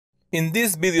In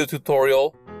this video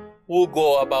tutorial, we'll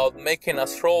go about making a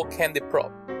swirl candy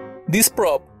prop. This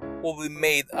prop will be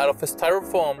made out of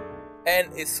styrofoam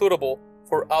and is suitable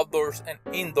for outdoors and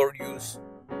indoor use.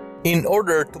 In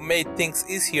order to make things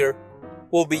easier,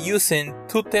 we'll be using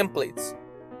two templates,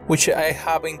 which I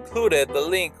have included the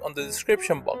link on the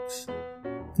description box.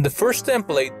 The first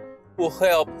template will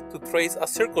help to trace a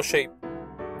circle shape.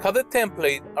 Cut the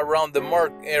template around the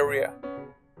marked area.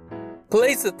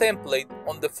 Place the template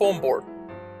on the foam board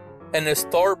and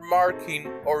start marking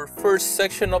our first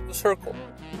section of the circle.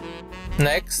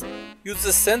 Next, use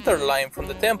the center line from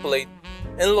the template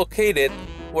and locate it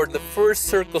where the first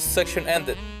circle section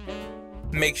ended.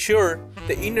 Make sure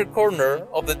the inner corner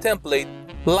of the template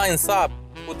lines up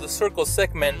with the circle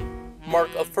segment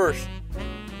marked at first.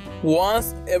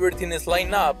 Once everything is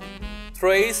lined up,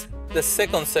 trace the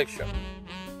second section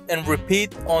and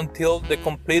repeat until the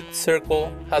complete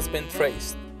circle has been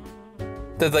traced.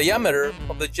 The diameter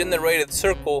of the generated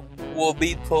circle will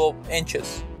be 12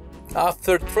 inches.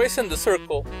 After tracing the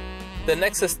circle, the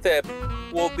next step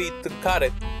will be to cut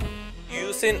it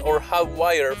using our hot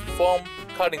wire foam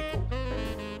cutting tool.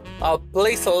 I'll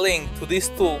place a link to this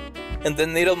tool in the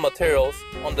needle materials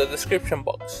on the description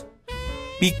box.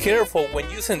 Be careful when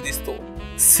using this tool,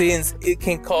 since it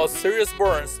can cause serious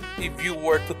burns if you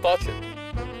were to touch it.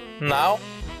 Now,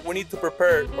 we need to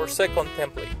prepare our second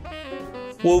template.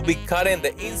 We'll be cutting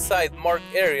the inside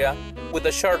marked area with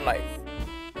a sharp knife.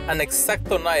 An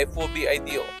X-Acto knife will be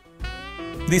ideal.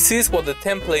 This is what the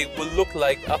template will look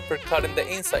like after cutting the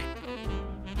inside.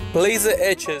 Place the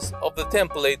edges of the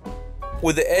template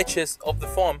with the edges of the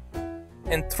foam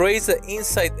and trace the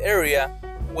inside area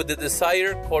with the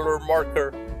desired color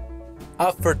marker.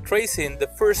 After tracing the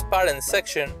first pattern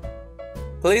section,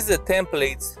 place the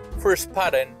template's first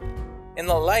pattern and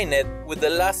align it with the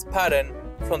last pattern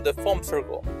from the foam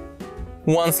circle.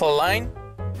 Once aligned,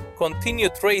 continue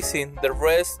tracing the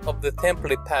rest of the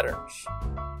template patterns.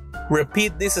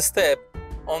 Repeat this step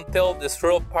until the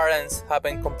swirl patterns have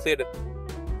been completed.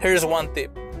 Here's one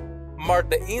tip. Mark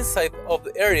the inside of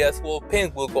the areas where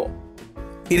paint will go.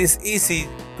 It is easy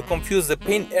to confuse the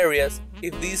paint areas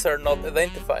if these are not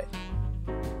identified.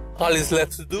 All is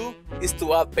left to do is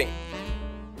to add paint.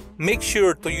 Make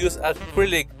sure to use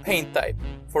acrylic paint type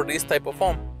for this type of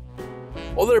foam.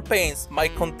 Other paints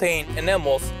might contain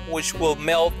enamels which will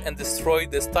melt and destroy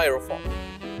the styrofoam.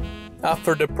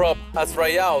 After the prop has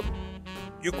dried out,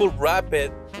 you could wrap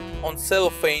it on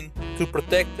cellophane to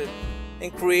protect it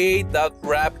and create that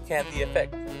wrap candy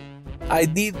effect. I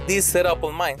did this setup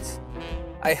on mine.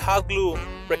 I hot glued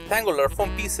rectangular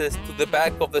foam pieces to the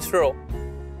back of the swirl,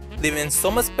 leaving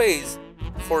some space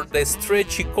for the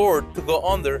stretchy cord to go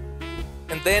under,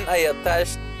 and then I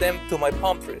attached them to my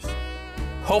palm trees.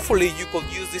 Hopefully you could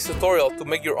use this tutorial to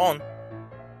make your own.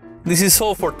 This is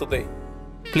all for today.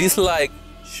 Please like,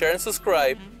 share and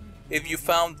subscribe if you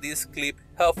found this clip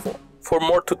helpful. For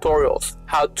more tutorials,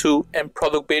 how-to and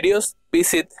product videos,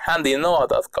 visit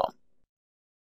handynoah.com.